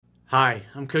Hi,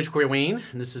 I'm Coach Corey Wayne,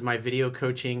 and this is my video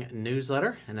coaching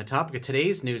newsletter. And the topic of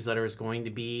today's newsletter is going to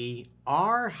be: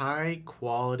 Are high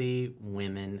quality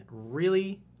women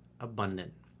really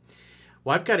abundant?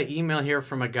 Well, I've got an email here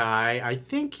from a guy. I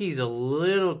think he's a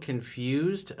little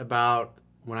confused about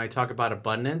when I talk about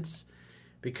abundance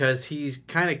because he's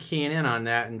kind of keying in on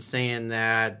that and saying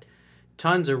that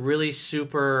tons of really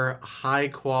super high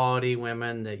quality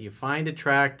women that you find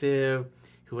attractive,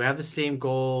 who have the same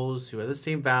goals, who have the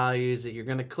same values that you're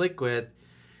going to click with,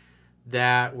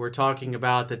 that we're talking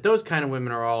about, that those kind of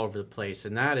women are all over the place.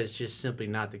 And that is just simply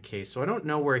not the case. So I don't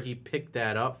know where he picked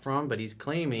that up from, but he's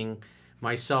claiming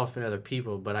myself and other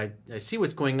people. But I see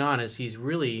what's going on is he's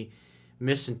really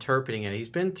misinterpreting it. He's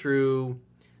been through,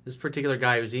 this particular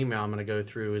guy whose email I'm going to go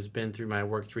through has been through my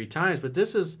work 3 times. But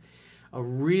this is a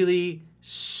really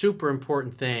super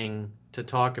important thing to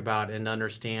talk about and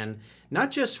understand,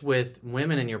 not just with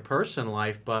women in your personal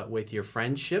life, but with your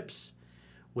friendships,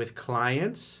 with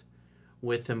clients,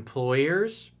 with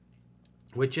employers,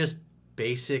 with just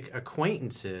basic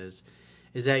acquaintances,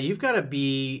 is that you've got to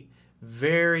be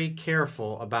very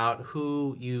careful about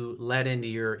who you let into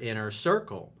your inner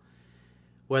circle.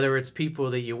 Whether it's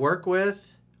people that you work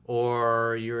with,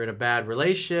 or you're in a bad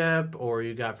relationship, or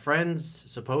you got friends,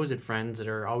 supposed friends, that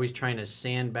are always trying to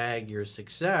sandbag your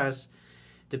success.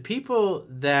 The people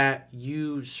that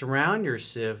you surround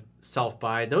yourself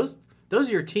by, those are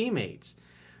your teammates.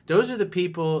 Those are the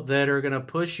people that are going to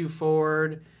push you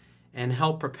forward and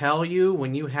help propel you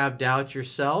when you have doubts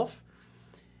yourself.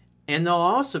 And they'll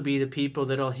also be the people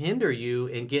that'll hinder you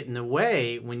and get in the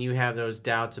way when you have those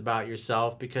doubts about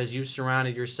yourself, because you've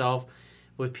surrounded yourself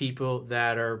with people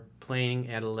that are playing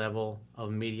at a level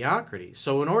of mediocrity.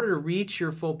 So in order to reach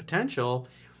your full potential,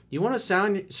 you want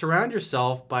to surround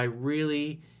yourself by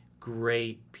really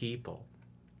great people.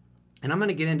 And I'm going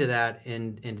to get into that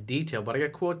into detail, but I got a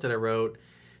quote that I wrote,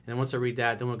 and once I read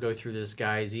that, then we'll go through this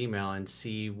guy's email and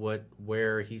see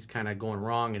where he's kind of going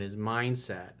wrong in his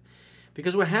mindset.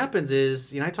 Because what happens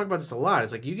is, I talk about this a lot,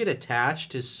 it's like you get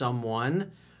attached to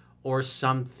someone or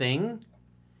something,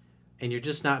 and you're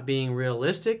just not being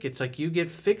realistic. It's like you get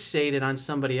fixated on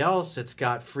somebody else that's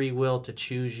got free will to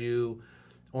choose you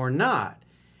or not.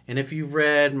 And if you've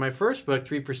read my first book,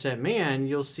 3% Man,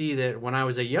 you'll see that when I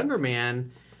was a younger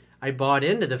man, I bought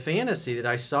into the fantasy that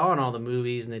I saw in all the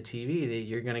movies and the TV, that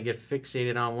you're going to get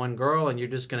fixated on one girl and you're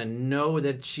just going to know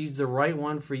that she's the right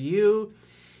one for you.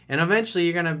 And eventually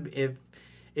you're going to,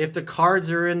 if the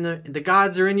cards are in the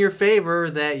gods are in your favor,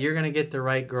 that you're going to get the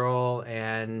right girl,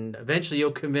 and eventually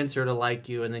you'll convince her to like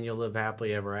you, and then you'll live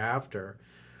happily ever after.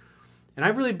 And I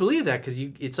really believe that, because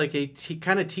it's like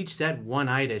kind of teach that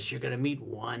one-itis. You're going to meet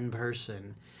one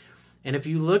person. And if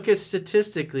you look at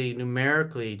statistically,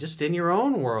 numerically, just in your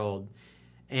own world,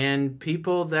 and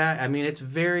people that, it's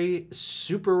very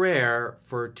super rare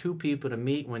for 2 people to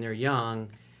meet when they're young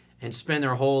and spend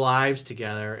their whole lives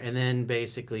together and then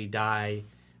basically die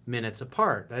minutes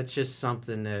apart. That's just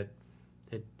something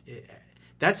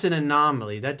that's an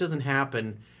anomaly. That doesn't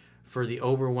happen for the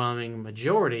overwhelming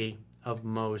majority of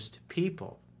most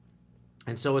people.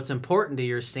 And so it's important to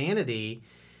your sanity,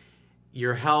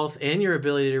 your health, and your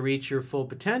ability to reach your full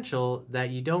potential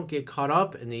that you don't get caught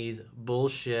up in these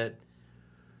bullshit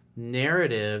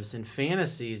narratives and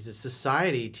fantasies that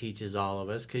society teaches all of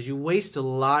us, because you waste a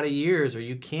lot of years, or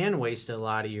you can waste a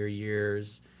lot of your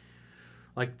years.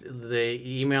 Like the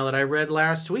email that I read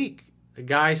last week, a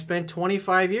guy spent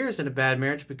 25 years in a bad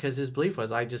marriage because his belief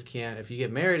was, I just can't, if you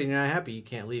get married and you're not happy, you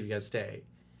can't leave, you got to stay.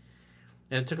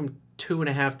 And it took him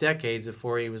 2.5 decades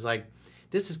before he was like,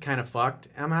 this is kind of fucked,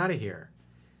 I'm out of here.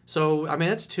 So,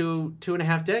 that's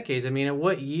 2.5 decades. At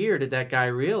what year did that guy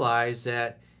realize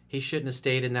that he shouldn't have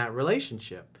stayed in that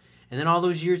relationship? And then all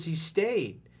those years he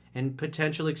stayed, and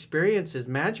potential experiences,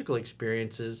 magical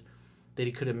experiences that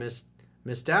he could have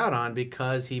missed out on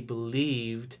because he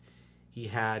believed he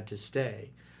had to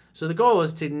stay. So the goal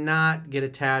is to not get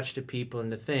attached to people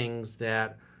and to things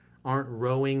that aren't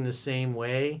rowing the same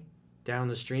way down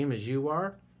the stream as you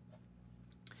are.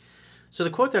 So the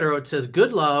quote that I wrote says,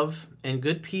 good love and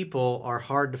good people are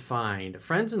hard to find.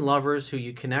 Friends and lovers who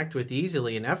you connect with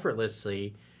easily and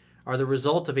effortlessly are the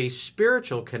result of a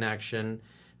spiritual connection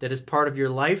that is part of your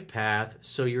life path,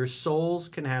 so your souls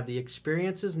can have the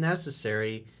experiences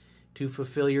necessary to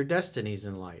fulfill your destinies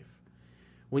in life.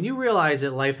 When you realize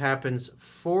that life happens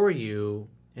for you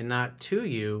and not to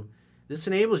you, this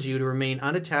enables you to remain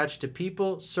unattached to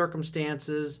people,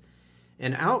 circumstances,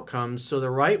 and outcomes, so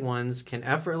the right ones can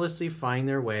effortlessly find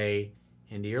their way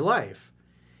into your life.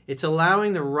 It's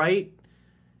allowing the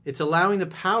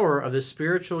power of the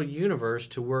spiritual universe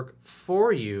to work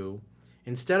for you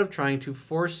instead of trying to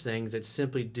force things that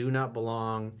simply do not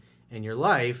belong in your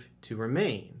life to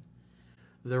remain.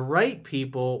 The right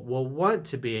people will want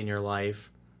to be in your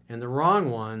life, and the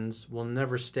wrong ones will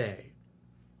never stay.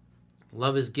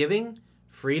 Love is giving,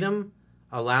 freedom,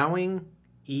 allowing,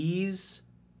 ease,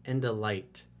 and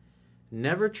delight.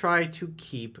 Never try to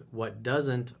keep what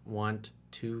doesn't want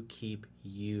to keep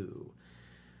you.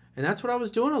 And that's what I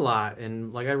was doing a lot.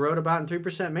 And like I wrote about in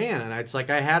 3% Man, and it's like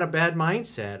I had a bad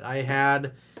mindset. I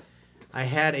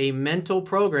had a mental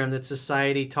program that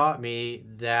society taught me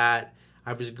that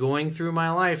I was going through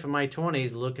my life in my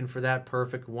 20s looking for that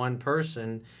perfect one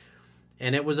person.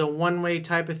 And it was a one-way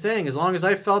type of thing. As long as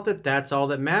I felt that that's all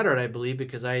that mattered, I believe,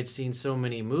 because I had seen so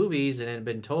many movies and had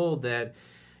been told that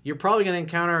you're probably going to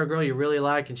encounter a girl you really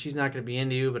like and she's not going to be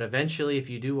into you, but eventually if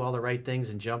you do all the right things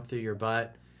and jump through your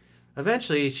butt,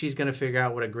 eventually she's going to figure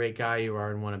out what a great guy you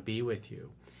are and want to be with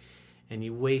you. And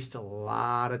you waste a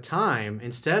lot of time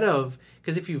instead of,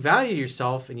 because if you value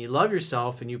yourself and you love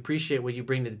yourself and you appreciate what you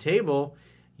bring to the table,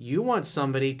 you want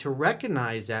somebody to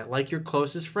recognize that like your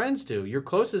closest friends do. Your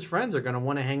closest friends are going to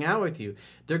want to hang out with you.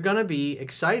 They're going to be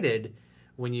excited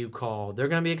when you call. They're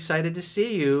going to be excited to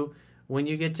see you when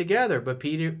you get together. But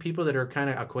people that are kind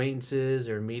of acquaintances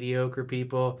or mediocre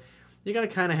people, you're going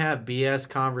to kind of have BS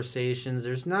conversations.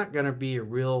 There's not going to be a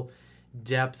real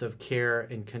depth of care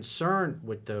and concern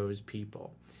with those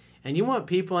people. And you want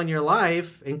people in your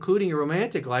life, including your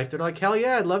romantic life, they're like, hell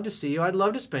yeah, I'd love to see you. I'd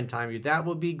love to spend time with you. That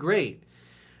would be great.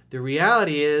 The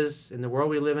reality is, in the world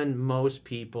we live in, most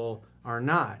people are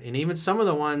not. And even some of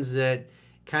the ones that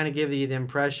kind of give you the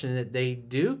impression that they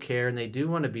do care and they do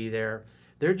want to be there,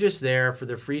 they're just there for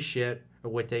the free shit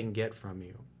or what they can get from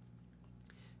you.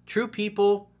 True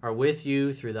people are with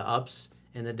you through the ups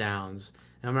and the downs.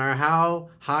 No matter how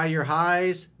high your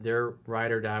highs, they're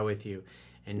ride or die with you.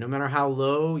 And no matter how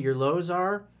low your lows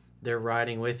are, they're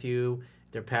riding with you.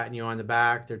 They're patting you on the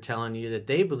back. They're telling you that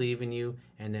they believe in you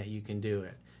and that you can do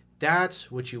it. That's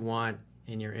what you want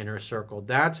in your inner circle.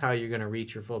 That's how you're going to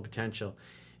reach your full potential.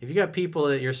 If you got people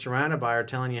that you're surrounded by are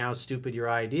telling you how stupid your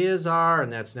ideas are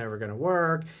and that's never going to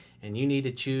work, and you need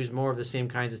to choose more of the same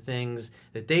kinds of things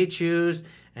that they choose,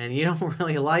 and you don't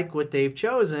really like what they've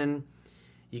chosen,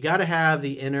 you got to have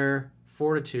the inner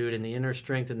fortitude and the inner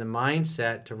strength and the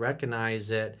mindset to recognize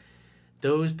that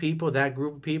those people, that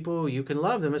group of people, you can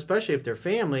love them, especially if they're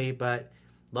family, but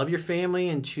love your family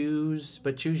and choose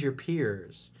your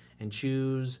peers. And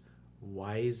choose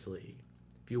wisely.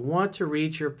 If you want to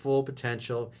reach your full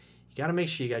potential, you got to make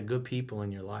sure you got good people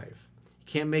in your life. You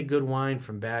can't make good wine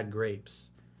from bad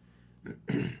grapes.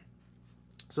 So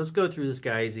let's go through this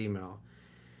guy's email.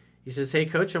 He says, hey,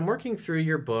 Coach, I'm working through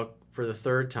your book for the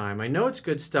third time. I know it's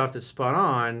good stuff that's spot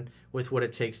on with what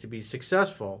it takes to be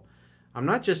successful. I'm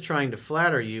not just trying to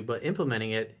flatter you, but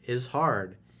implementing it is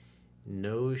hard.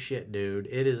 No shit, dude.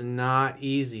 It is not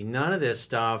easy. None of this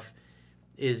stuff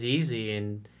is easy,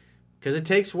 and because it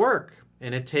takes work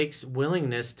and it takes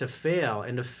willingness to fail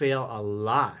and to fail a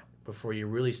lot before you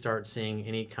really start seeing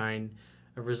any kind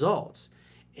of results.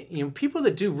 You know, people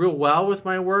that do real well with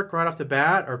my work right off the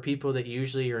bat are people that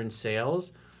usually are in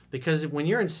sales, because when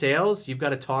you're in sales, you've got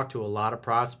to talk to a lot of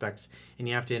prospects and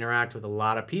you have to interact with a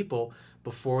lot of people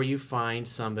before you find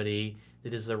somebody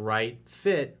that is the right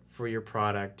fit for your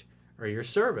product or your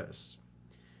service.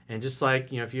 And just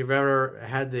like, if you've ever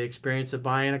had the experience of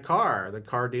buying a car, the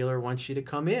car dealer wants you to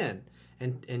come in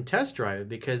and test drive it,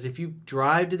 because if you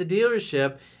drive to the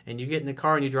dealership and you get in the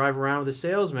car and you drive around with a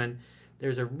salesman,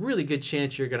 there's a really good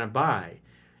chance you're going to buy.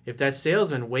 If that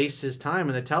salesman wastes his time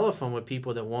on the telephone with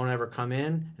people that won't ever come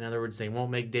in other words, they won't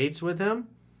make dates with him,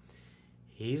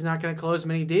 he's not going to close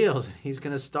many deals. He's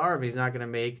going to starve. He's not going to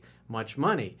make much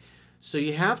money. So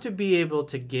you have to be able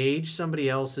to gauge somebody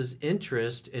else's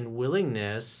interest and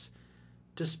willingness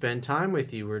to spend time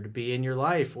with you or to be in your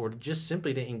life or just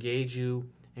simply to engage you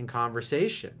in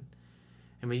conversation.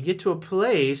 And when you get to a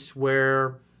place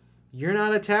where you're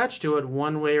not attached to it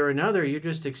one way or another, you're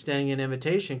just extending an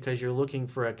invitation because you're looking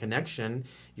for a connection.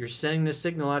 You're sending the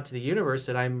signal out to the universe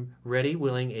that I'm ready,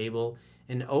 willing, able,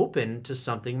 and open to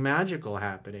something magical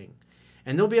happening.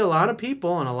 And there'll be a lot of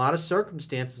people and a lot of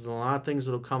circumstances and a lot of things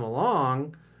that will come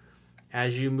along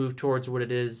as you move towards what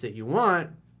it is that you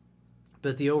want,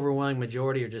 but the overwhelming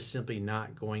majority are just simply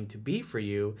not going to be for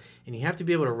you. And you have to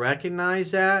be able to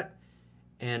recognize that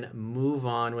and move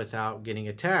on without getting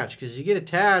attached. Because you get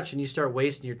attached and you start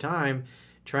wasting your time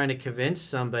trying to convince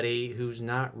somebody who's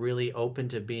not really open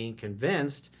to being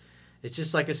convinced. It's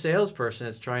just like a salesperson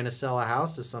that's trying to sell a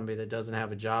house to somebody that doesn't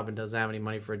have a job and doesn't have any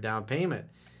money for a down payment.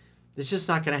 It's just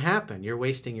not going to happen. You're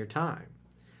wasting your time.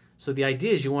 So the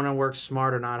idea is you want to work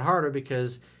smarter, not harder,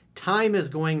 because time is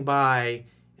going by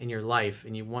in your life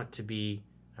and you want to be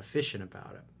efficient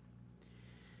about it.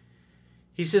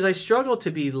 He says, I struggle to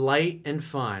be light and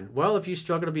fun. Well, if you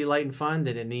struggle to be light and fun,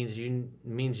 then it means you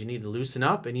need to loosen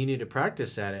up and you need to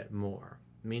practice at it more.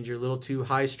 It means you're a little too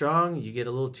high strung. You get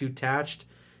a little too attached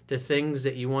to things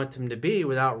that you want them to be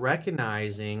without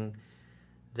recognizing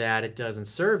that it doesn't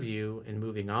serve you and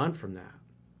moving on from that.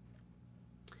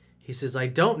 He says, I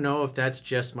don't know if that's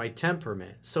just my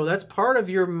temperament. So that's part of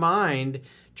your mind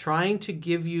trying to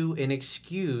give you an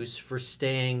excuse for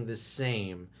staying the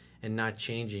same and not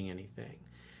changing anything.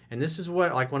 And this is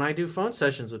what, like when I do phone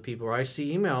sessions with people or I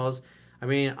see emails, I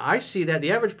mean, I see that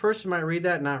the average person might read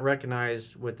that and not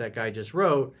recognize what that guy just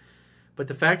wrote. But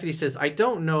the fact that he says, I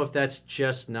don't know if that's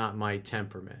just not my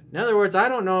temperament. In other words, I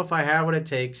don't know if I have what it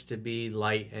takes to be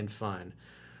light and fun.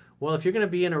 Well, if you're going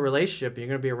to be in a relationship and you're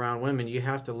going to be around women, you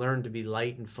have to learn to be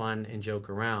light and fun and joke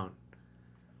around,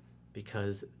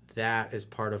 because that is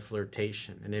part of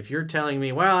flirtation. And if you're telling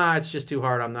me, well, it's just too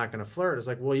hard, I'm not going to flirt, it's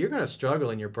like, well, you're going to struggle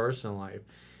in your personal life.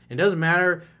 It doesn't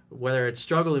matter whether it's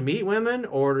struggle to meet women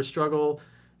or to struggle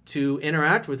to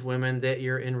interact with women that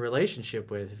you're in relationship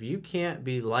with. If you can't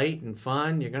be light and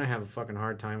fun, you're going to have a fucking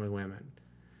hard time with women,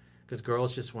 because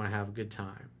girls just want to have a good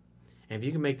time. And if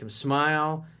you can make them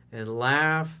smile and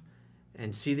laugh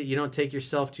and see that you don't take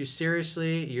yourself too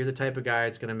seriously, you're the type of guy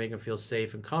that's going to make them feel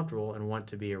safe and comfortable and want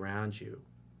to be around you.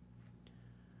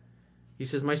 He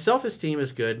says, my self-esteem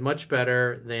is good, much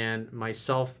better than my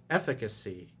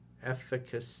self-efficacy.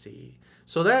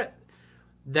 So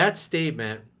that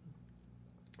statement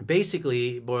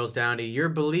basically boils down to your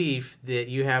belief that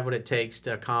you have what it takes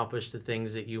to accomplish the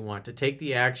things that you want, to take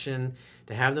the action,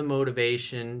 to have the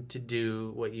motivation to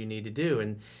do what you need to do.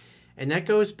 And that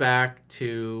goes back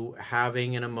to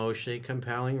having an emotionally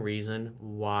compelling reason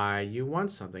why you want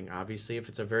something. Obviously, if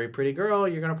it's a very pretty girl,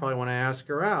 you're going to probably want to ask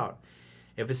her out.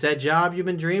 If it's that job you've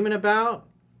been dreaming about,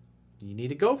 you need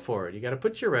to go for it. You got to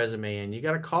put your resume in. You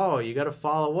got to call. You got to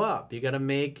follow up. You got to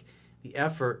make the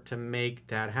effort to make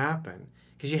that happen,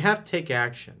 because you have to take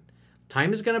action.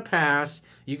 Time is going to pass.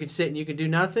 You can sit and you can do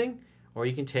nothing, or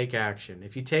you can take action.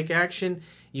 If you take action,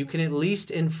 you can at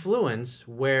least influence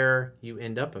where you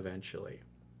end up eventually.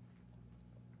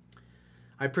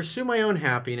 I pursue my own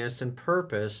happiness and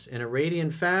purpose in a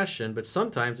radiant fashion, but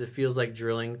sometimes it feels like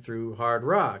drilling through hard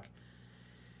rock.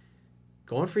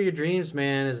 Going for your dreams,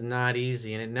 man, is not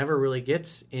easy, and it never really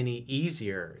gets any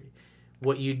easier.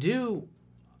 What you do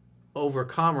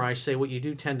overcome, or I say what you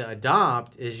do tend to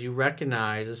adopt, is you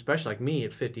recognize, especially like me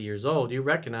at 50 years old, you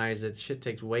recognize that shit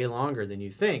takes way longer than you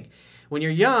think. When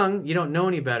you're young, you don't know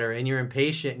any better, and you're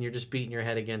impatient, and you're just beating your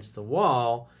head against the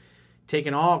wall,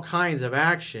 taking all kinds of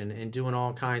action and doing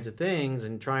all kinds of things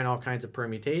and trying all kinds of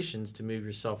permutations to move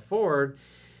yourself forward.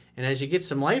 And as you get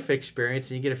some life experience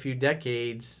and you get a few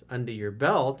decades under your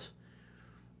belt,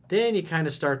 then you kind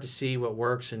of start to see what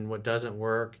works and what doesn't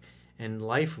work. And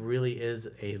life really is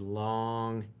a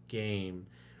long game.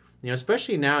 You know,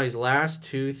 especially now, these last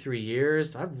 2-3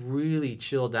 years, I've really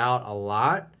chilled out a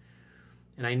lot.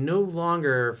 And I no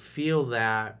longer feel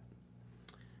that,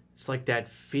 it's like that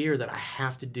fear that I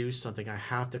have to do something, I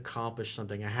have to accomplish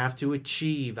something, I have to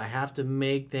achieve, I have to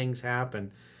make things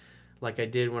happen like I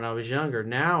did when I was younger.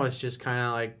 Now it's just kind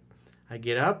of like I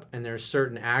get up and there's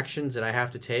certain actions that I have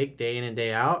to take day in and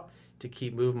day out to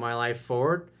keep moving my life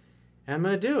forward. And I'm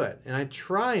going to do it. And I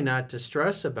try not to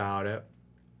stress about it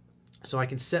so I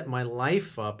can set my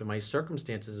life up and my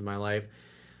circumstances in my life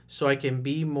so I can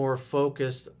be more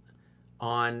focused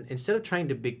on, instead of trying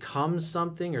to become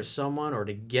something or someone or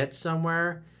to get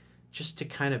somewhere, just to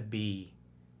kind of be,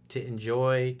 to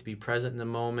enjoy, to be present in the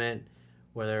moment,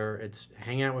 whether it's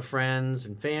hanging out with friends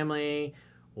and family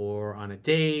or on a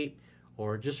date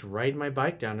or just riding my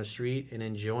bike down the street and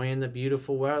enjoying the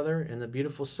beautiful weather and the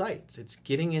beautiful sights. It's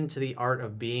getting into the art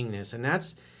of beingness, and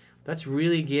that's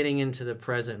really getting into the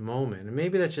present moment. And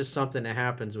maybe that's just something that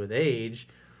happens with age.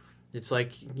 It's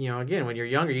like, you know, again, when you're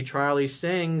younger, you try all these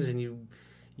things and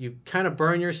you kind of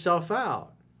burn yourself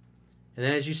out. And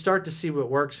then as you start to see what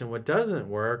works and what doesn't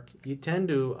work, you tend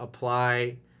to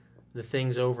apply the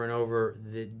things over and over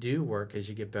that do work as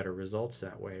you get better results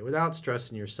that way without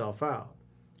stressing yourself out.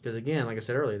 Because again, like I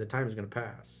said earlier, the time is going to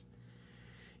pass.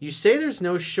 You say there's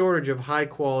no shortage of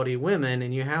high-quality women,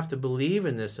 and you have to believe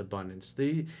in this abundance.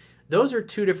 Those are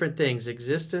two different things,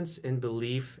 existence and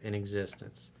belief in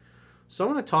existence. So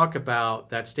I want to talk about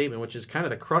that statement, which is kind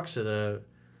of the crux of the,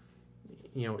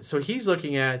 you know, so he's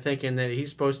looking at it thinking that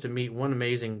he's supposed to meet one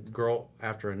amazing girl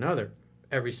after another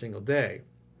every single day.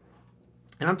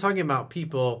 And I'm talking about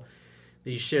people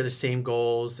that you share the same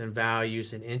goals and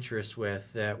values and interests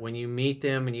with, that when you meet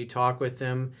them and you talk with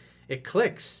them, it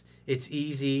clicks. It's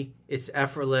easy, it's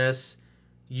effortless.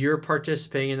 You're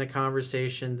participating in the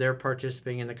conversation, they're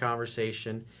participating in the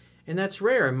conversation, and that's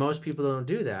rare, and most people don't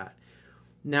do that.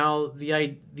 Now, the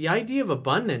idea of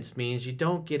abundance means you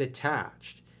don't get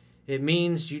attached. It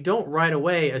means you don't right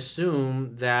away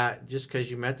assume that just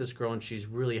because you met this girl and she's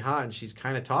really hot and she's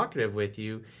kind of talkative with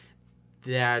you,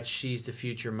 that she's the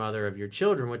future mother of your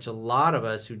children, which a lot of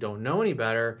us who don't know any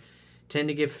better tend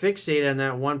to get fixated on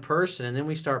that one person, and then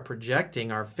we start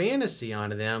projecting our fantasy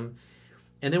onto them,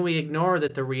 and then we ignore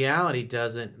that the reality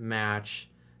doesn't match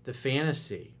the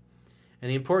fantasy. And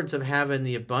the importance of having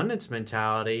the abundance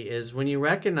mentality is when you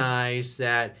recognize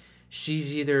that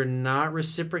she's either not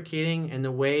reciprocating in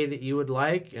the way that you would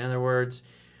like. In other words,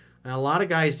 and a lot of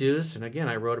guys do this, and again,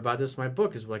 I wrote about this in my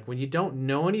book, is like when you don't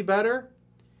know any better,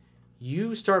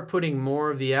 you start putting more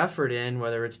of the effort in,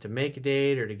 whether it's to make a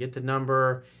date or to get the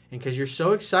number, and because you're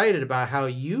so excited about how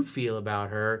you feel about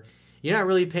her, you're not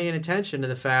really paying attention to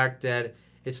the fact that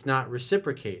it's not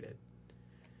reciprocated.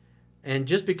 And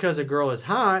just because a girl is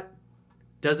hot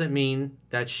doesn't mean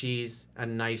that she's a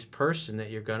nice person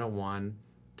that you're going to want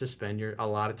to spend a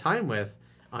lot of time with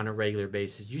on a regular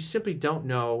basis. You simply don't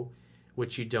know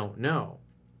what you don't know.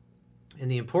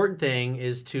 And the important thing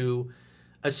is to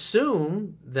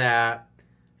assume that,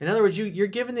 in other words, you're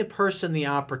giving the person the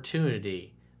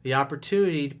opportunity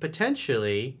to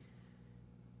potentially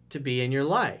to be in your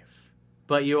life.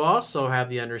 But you also have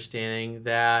the understanding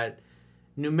that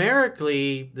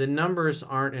numerically the numbers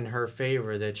aren't in her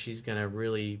favor, that she's going to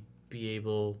really be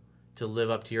able to live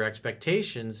up to your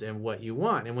expectations and what you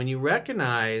want. And when you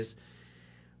recognize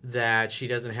that she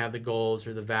doesn't have the goals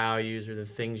or the values or the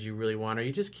things you really want, or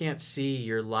you just can't see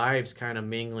your lives kind of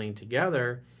mingling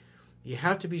together, you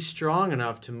have to be strong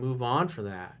enough to move on for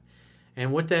that.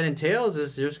 And what that entails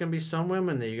is there's going to be some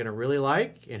women that you're going to really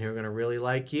like and who are going to really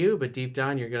like you, but deep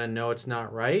down you're going to know it's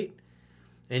not right,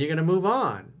 and you're going to move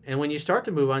on. And when you start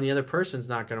to move on, the other person's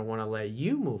not going to want to let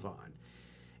you move on.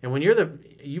 And when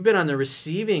you've been on the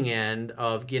receiving end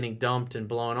of getting dumped and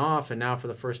blown off, and now for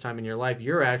the first time in your life,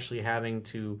 you're actually having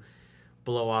to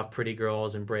blow off pretty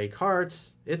girls and break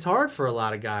hearts. It's hard for a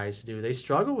lot of guys to do. They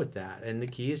struggle with that. And the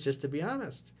key is just to be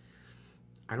honest.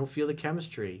 I don't feel the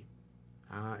chemistry.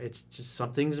 It's just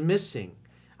something's missing.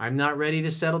 I'm not ready to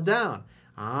settle down.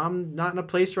 I'm not in a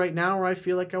place right now where I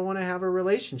feel like I want to have a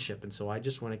relationship. And so I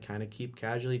just want to kind of keep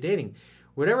casually dating.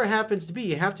 Whatever it happens to be,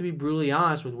 you have to be brutally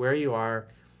honest with where you are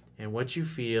and what you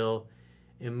feel,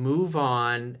 and move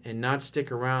on and not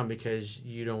stick around because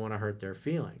you don't want to hurt their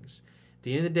feelings. At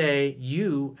the end of the day,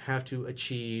 you have to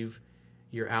achieve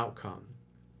your outcome.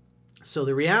 So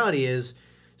the reality is,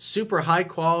 super high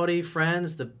quality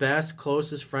friends, the best,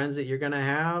 closest friends that you're going to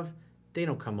have, they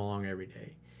don't come along every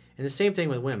day. And the same thing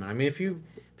with women. I mean, if you've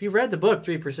read the book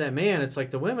 3% Man, it's like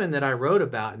the women that I wrote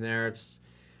about in there,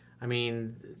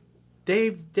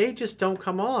 they just don't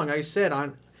come along. Like I said,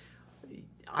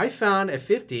 I found at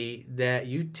 50 that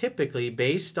you typically,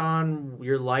 based on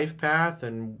your life path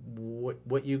and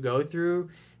what you go through,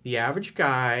 the average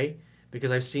guy,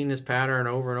 because I've seen this pattern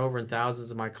over and over in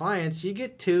thousands of my clients, you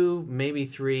get 2, maybe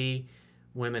 3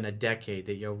 women a decade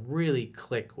that you'll really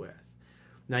click with.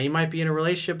 Now, you might be in a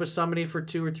relationship with somebody for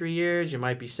 2 or 3 years. You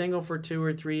might be single for 2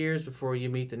 or 3 years before you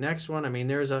meet the next one. I mean,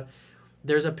 there's a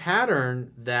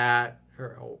pattern that,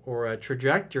 or a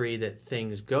trajectory that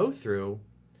things go through.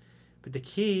 But the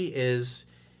key is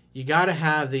you got to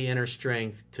have the inner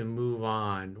strength to move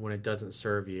on when it doesn't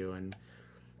serve you.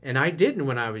 And I didn't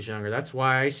when I was younger. That's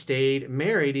why I stayed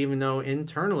married, even though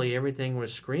internally everything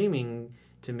was screaming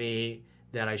to me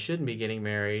that I shouldn't be getting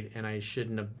married and I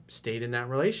shouldn't have stayed in that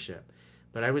relationship.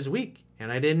 But I was weak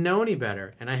and I didn't know any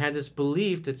better. And I had this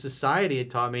belief that society had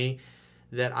taught me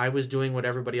that I was doing what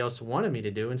everybody else wanted me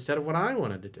to do instead of what I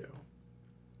wanted to do.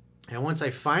 And once I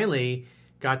finally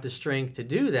got the strength to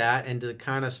do that and to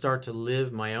kind of start to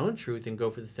live my own truth and go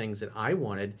for the things that I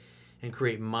wanted and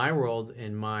create my world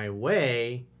in my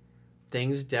way,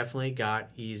 things definitely got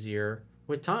easier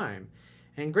with time.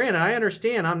 And granted, I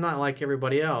understand I'm not like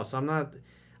everybody else. when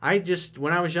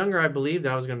I was younger, I believed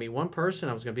that I was going to be one person.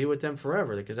 I was going to be with them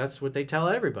forever because that's what they tell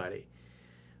everybody.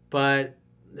 But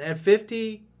at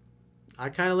 50, I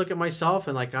kind of look at myself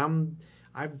and like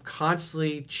I've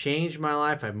constantly changed my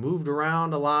life. I've moved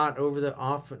around a lot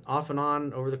off and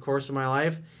on over the course of my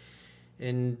life.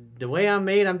 And the way I'm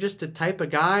made, I'm just the type of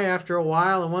guy, after a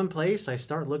while in one place, I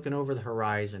start looking over the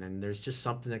horizon and there's just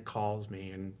something that calls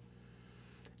me. And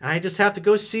I just have to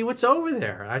go see what's over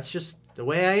there. That's just the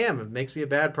way I am. If it makes me a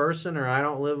bad person or I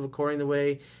don't live according to the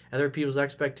way other people's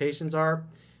expectations are,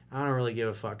 I don't really give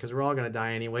a fuck because we're all going to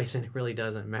die anyways and it really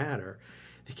doesn't matter.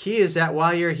 The key is that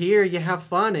while you're here, you have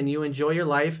fun and you enjoy your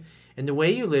life, and the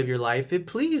way you live your life, it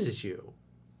pleases you.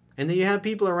 And that you have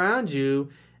people around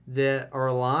you that are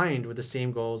aligned with the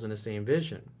same goals and the same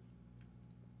vision.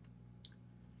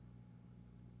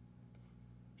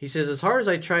 He says, as hard as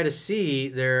I try to see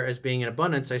there as being an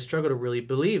abundance, I struggle to really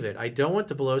believe it. I don't want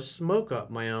to blow smoke up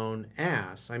my own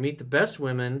ass. I meet the best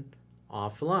women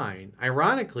offline.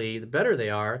 Ironically, the better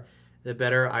they are, the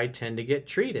better I tend to get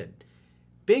treated.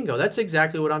 Bingo, that's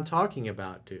exactly what I'm talking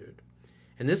about, dude.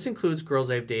 And this includes girls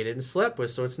I've dated and slept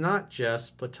with, so it's not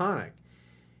just platonic.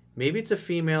 Maybe it's a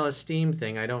female esteem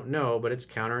thing, I don't know, but it's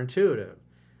counterintuitive.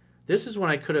 This is when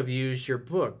I could have used your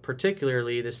book,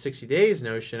 particularly the 60 days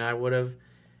notion. I would have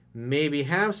maybe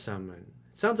have someone.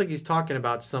 It sounds like he's talking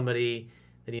about somebody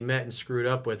that he met and screwed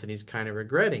up with and he's kind of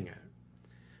regretting it.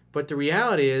 But the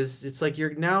reality is, it's like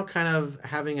you're now kind of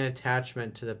having an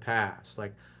attachment to the past.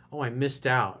 Like, oh, I missed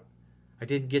out. I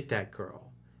didn't get that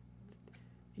girl.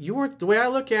 You weren't, the way I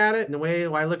look at it and the way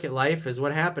I look at life is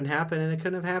what happened, and it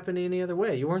couldn't have happened any other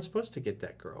way. You weren't supposed to get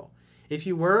that girl. If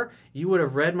you were, you would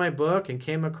have read my book and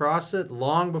came across it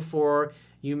long before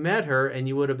you met her, and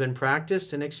you would have been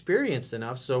practiced and experienced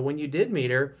enough so when you did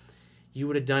meet her, you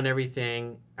would have done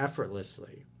everything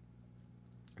effortlessly.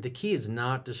 The key is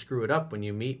not to screw it up when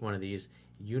you meet one of these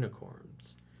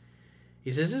unicorns. He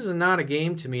says, this is not a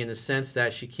game to me in the sense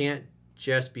that she can't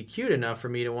just be cute enough for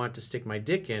me to want to stick my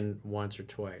dick in once or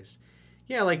twice.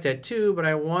 Yeah, I like that too, but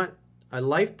I want a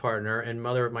life partner and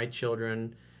mother of my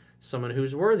children, someone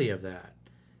who's worthy of that.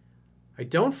 I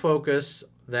don't focus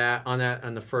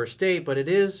on the first date, but it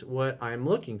is what I'm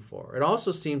looking for. It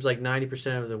also seems like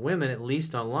 90% of the women, at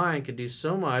least online, could do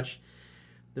so much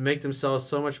to make themselves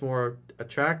so much more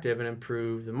attractive and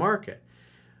improve the market.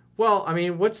 Well, I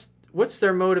mean, what's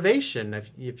their motivation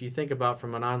if you think about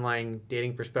from an online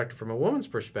dating perspective, from a woman's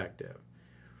perspective?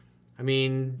 I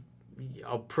mean,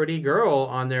 a pretty girl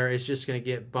on there is just going to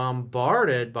get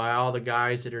bombarded by all the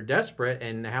guys that are desperate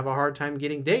and have a hard time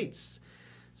getting dates.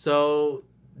 So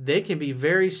they can be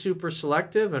very super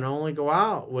selective and only go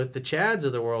out with the Chads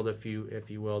of the world, if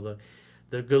you will,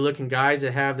 the good-looking guys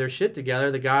that have their shit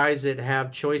together, the guys that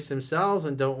have choice themselves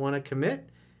and don't want to commit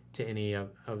to any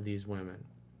of these women.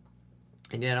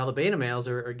 And yet all the beta males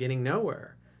are getting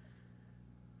nowhere.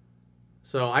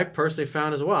 So I personally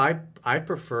found as well, I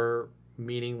prefer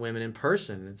meeting women in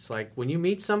person. It's like when you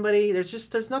meet somebody,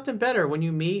 there's nothing better when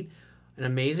you meet an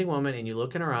amazing woman and you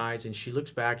look in her eyes and she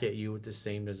looks back at you with the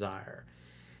same desire.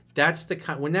 That's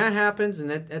when that happens, and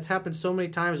that's happened so many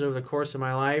times over the course of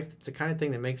my life. It's the kind of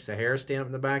thing that makes the hair stand up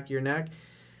in the back of your neck.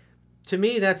 To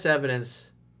me, that's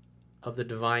evidence of the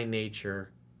divine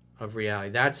nature of reality.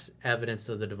 That's evidence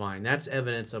of the divine. That's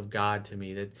evidence of God to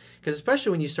me. Because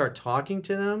especially when you start talking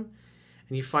to them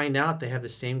and you find out they have the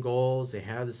same goals, they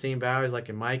have the same values, like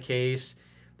in my case,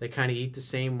 they kind of eat the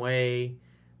same way,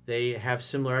 they have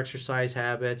similar exercise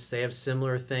habits, they have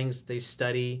similar things they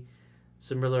study,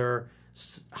 similar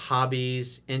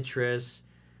hobbies, interests,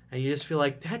 and you just feel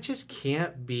like that just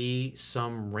can't be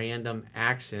some random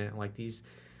accident, like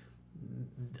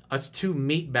us two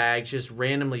meat bags just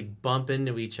randomly bump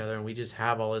into each other and we just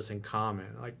have all this in common.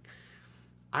 Like,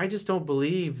 I just don't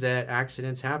believe that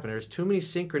accidents happen. There's too many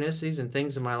synchronicities and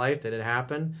things in my life that had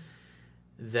happened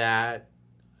that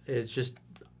it's just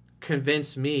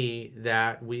convinced me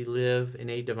that we live in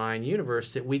a divine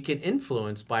universe that we can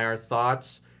influence by our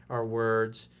thoughts, our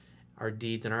words, our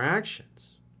deeds, and our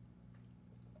actions.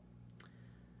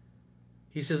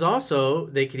 He says also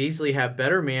they could easily have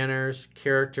better manners,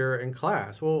 character, and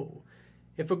class. Well,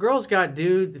 if a girl's got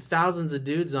thousands of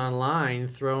dudes online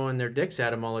throwing their dicks at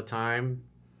them all the time,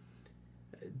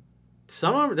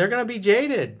 some of them, they're going to be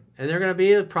jaded and they're going to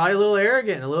be probably a little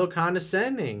arrogant and a little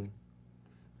condescending.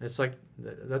 It's like,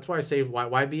 that's why I say,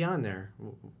 why be on there?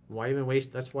 Why even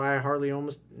waste? That's why I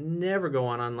almost never go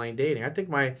on online dating. I think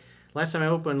last time I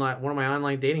opened one of my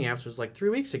online dating apps was like 3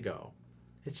 weeks ago.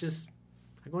 It's just,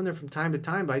 I go in there from time to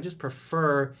time, but I just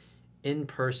prefer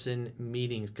in-person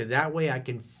meetings because that way I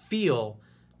can feel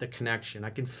the connection. I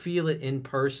can feel it in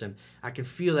person. I can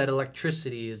feel that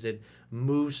electricity as it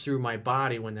moves through my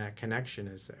body when that connection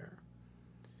is there.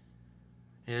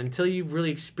 And until you've really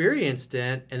experienced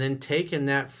it and then taken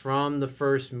that from the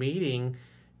first meeting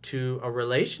to a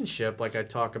relationship, like I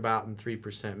talk about in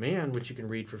 3% Man, which you can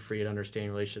read for free at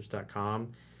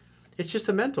understandingrelationships.com, it's just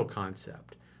a mental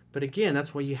concept. But again,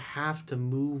 that's why you have to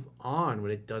move on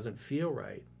when it doesn't feel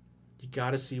right. You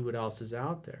got to see what else is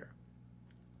out there.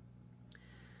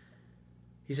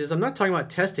 He He says, I'm not talking about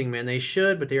testing men. They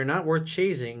should, but they are not worth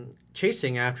chasing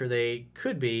after they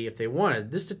could be if they wanted.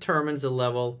 This determines the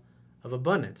level of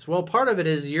abundance. Well, part of it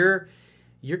is you're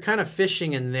kind of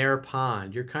fishing in their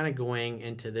pond. You're kind of going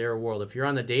into their world. If you're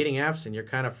on the dating apps and you're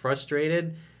kind of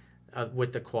frustrated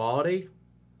with the quality,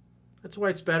 that's why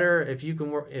it's better if you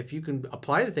can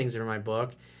apply the things that are in my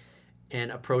book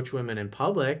and approach women in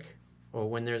public, or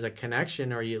when there's a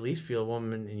connection, or you at least feel a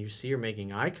woman and you see her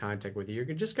making eye contact with you,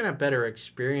 you're just going to have better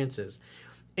experiences.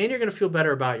 And you're going to feel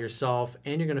better about yourself,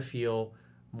 and you're going to feel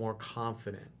more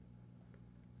confident.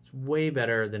 It's way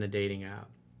better than a dating app.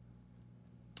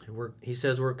 He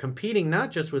says we're competing not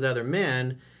just with other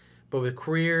men, but with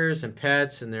careers and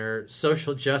pets and their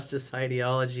social justice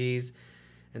ideologies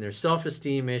and their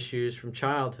self-esteem issues from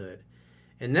childhood.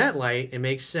 In that light, it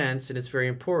makes sense and it's very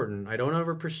important. I don't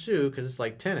ever pursue because it's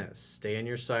like tennis. Stay on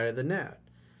your side of the net.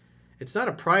 It's not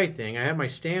a pride thing. I have my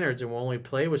standards and will only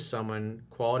play with someone,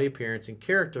 quality, appearance, and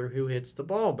character, who hits the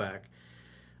ball back.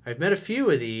 I've met a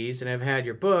few of these and I've had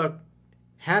your book.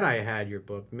 Had I had your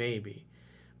book, maybe.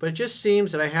 But it just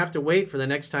seems that I have to wait for the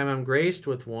next time I'm graced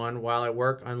with one while I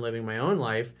work on living my own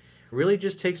life. It really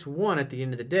just takes one at the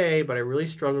end of the day, but I really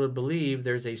struggle to believe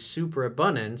there's a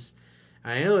superabundance.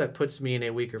 I know that puts me in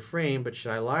a weaker frame, but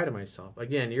should I lie to myself?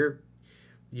 Again,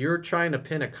 you're trying to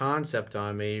pin a concept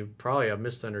on me, probably a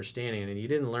misunderstanding, and you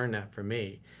didn't learn that from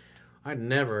me. I'd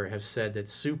never have said that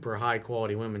super high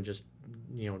quality women just,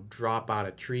 drop out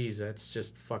of trees. That's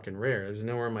just fucking rare. There's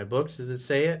nowhere in my books does it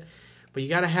say it. But you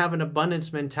got to have an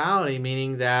abundance mentality,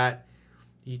 meaning that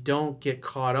you don't get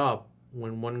caught up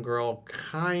when one girl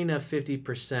kind of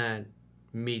 50%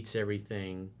 meets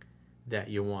everything that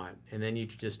you want. And then you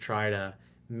just try to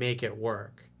make it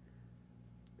work.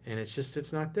 And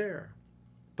it's not there.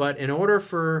 But in order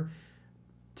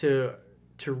to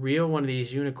reel one of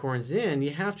these unicorns in,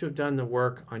 you have to have done the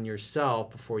work on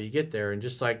yourself before you get there. And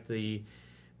just like the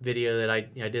video that I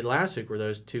did last week, where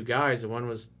those two guys, the one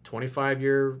was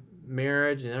 25-year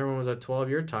marriage and the other one was a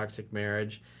 12-year toxic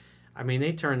marriage. I mean,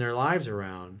 they turned their lives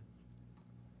around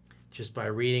just by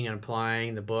reading and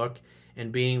applying the book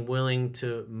and being willing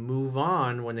to move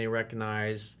on when they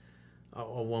recognize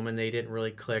a woman they didn't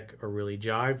really click or really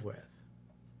jive with.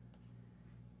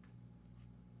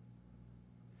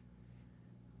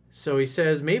 So he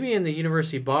says, maybe in the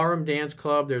university ballroom dance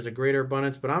club there's a greater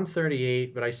abundance, but I'm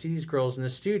 38, but I see these girls in the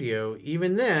studio.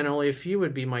 Even then, only a few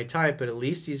would be my type, but at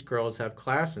least these girls have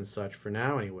class and such for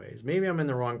now anyways. Maybe I'm in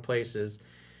the wrong places.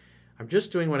 I'm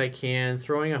just doing what I can,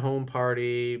 throwing a home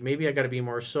party. Maybe I got to be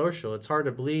more social. It's hard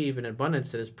to believe in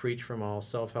abundance that is preached from all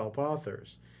self-help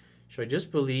authors. Should I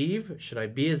just believe? Should I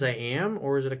be as I am?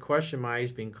 Or is it a question my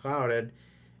eyes being clouded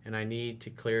and I need to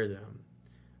clear them?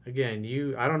 Again,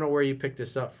 I don't know where you picked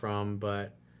this up from,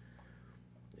 but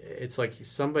it's like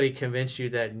somebody convinced you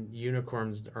that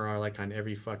unicorns are like on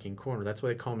every fucking corner. That's why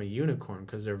they call me unicorn,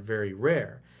 because they're very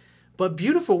rare. But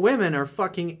beautiful women are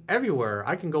fucking everywhere.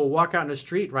 I can go walk out in the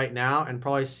street right now and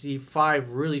probably see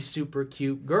 5 really super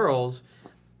cute girls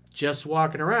just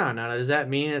walking around. Now, does that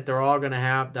mean that they're all going to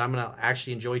that I'm going to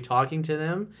actually enjoy talking to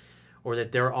them? Or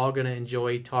that they're all going to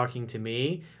enjoy talking to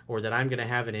me, or that I'm going to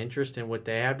have an interest in what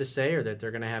they have to say, or that they're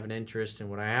going to have an interest in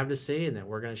what I have to say, and that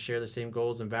we're going to share the same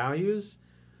goals and values?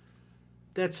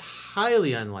 That's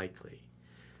highly unlikely.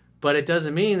 But it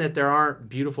doesn't mean that there aren't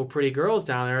beautiful, pretty girls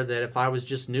down there that if I was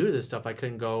just new to this stuff, I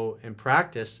couldn't go and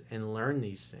practice and learn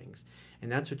these things.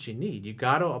 And that's what you need. You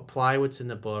got to apply what's in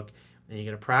the book, and you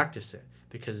got to practice it,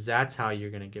 because that's how you're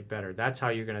going to get better. That's how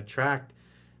you're going to attract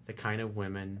the kind of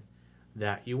women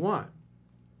that you want.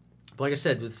 But like I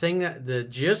said, the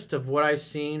gist of what I've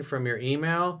seen from your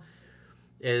email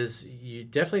is you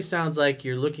definitely sounds like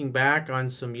you're looking back on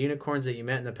some unicorns that you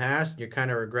met in the past and you're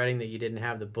kind of regretting that you didn't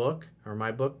have the book or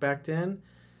my book back then.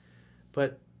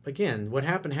 But again, what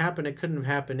happened. It couldn't have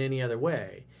happened any other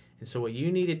way. And so what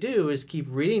you need to do is keep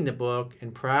reading the book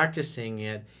and practicing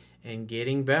it and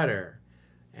getting better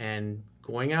and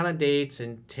going out on dates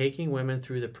and taking women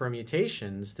through the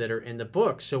permutations that are in the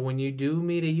book. So when you do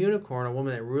meet a unicorn, a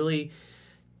woman that really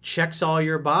checks all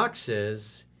your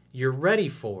boxes, you're ready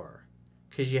for her,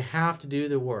 because you have to do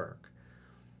the work.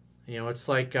 It's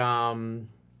like, who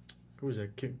was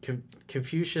it?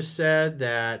 Confucius said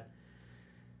that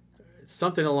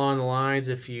something along the lines,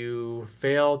 if you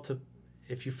fail to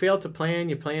plan,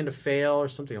 you plan to fail, or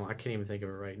something. I can't even think of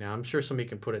it right now. I'm sure somebody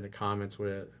can put it in the comments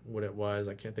what it was.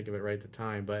 I can't think of it right at the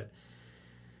time. But,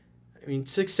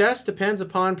 success depends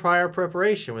upon prior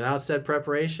preparation. Without said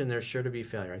preparation, there's sure to be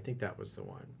failure. I think that was the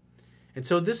one. And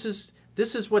so this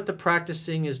is what the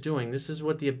practicing is doing. This is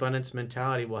what the abundance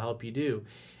mentality will help you do.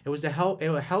 It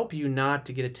will help you not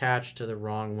to get attached to the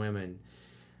wrong women.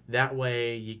 That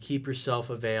way you keep yourself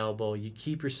available, you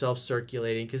keep yourself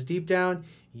circulating, because deep down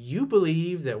you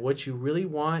believe that what you really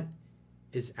want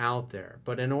is out there.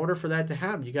 But in order for that to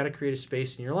happen, you got to create a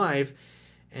space in your life,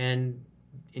 and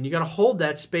you got to hold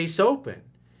that space open.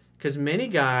 Because many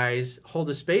guys hold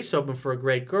the space open for a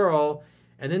great girl,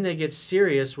 and then they get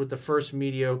serious with the first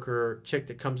mediocre chick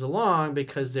that comes along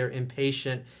because they're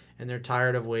impatient and they're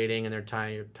tired of waiting and they're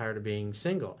tired of being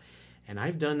single. And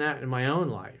I've done that in my own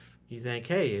life. You think,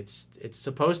 hey, it's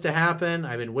supposed to happen.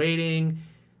 I've been waiting.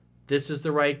 This is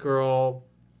the right girl.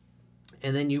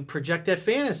 And then you project that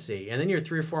fantasy. And then you're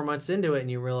 3 or 4 months into it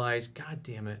and you realize, God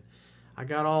damn it, I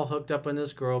got all hooked up on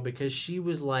this girl because she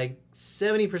was like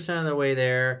 70% of the way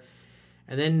there.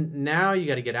 And then now you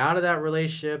got to get out of that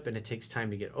relationship, and it takes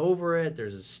time to get over it.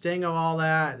 There's a sting of all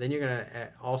that. Then you're going to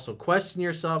also question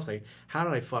yourself, like, how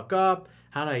did I fuck up?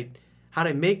 How did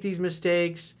I make these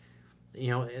mistakes?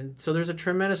 And so there's a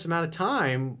tremendous amount of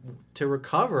time to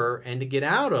recover and to get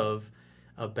out of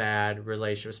a bad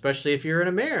relationship, especially if you're in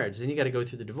a marriage. Then you got to go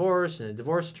through the divorce and the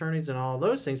divorce attorneys and all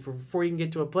those things before you can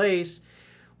get to a place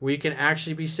where you can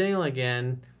actually be single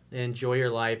again and enjoy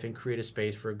your life and create a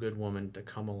space for a good woman to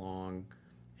come along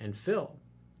and fill.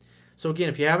 So again,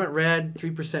 if you haven't read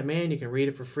 3% Man, you can read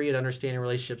it for free at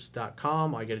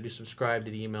understandingrelationships.com. All you got to do is subscribe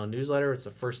to the email newsletter. It's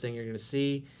the first thing you're going to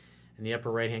see in the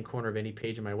upper right-hand corner of any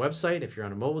page on my website. If you're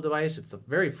on a mobile device, it's the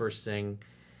very first thing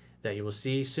that you will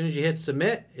see. As soon as you hit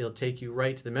submit, it'll take you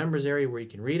right to the members area where you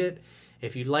can read it.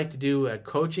 If you'd like to do a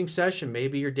coaching session,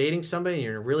 maybe you're dating somebody and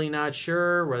you're really not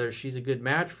sure whether she's a good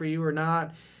match for you or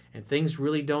not, and things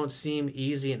really don't seem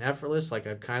easy and effortless like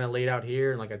I've kind of laid out here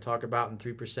and like I talk about in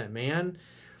 3% Man,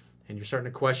 and you're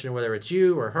starting to question whether it's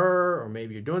you or her, or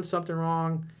maybe you're doing something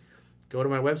wrong, go to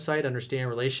my website,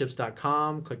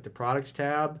 understandingrelationships.com, click the products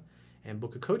tab, and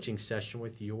book a coaching session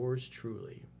with yours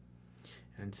truly.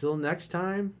 Until next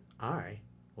time, I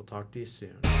will talk to you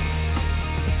soon.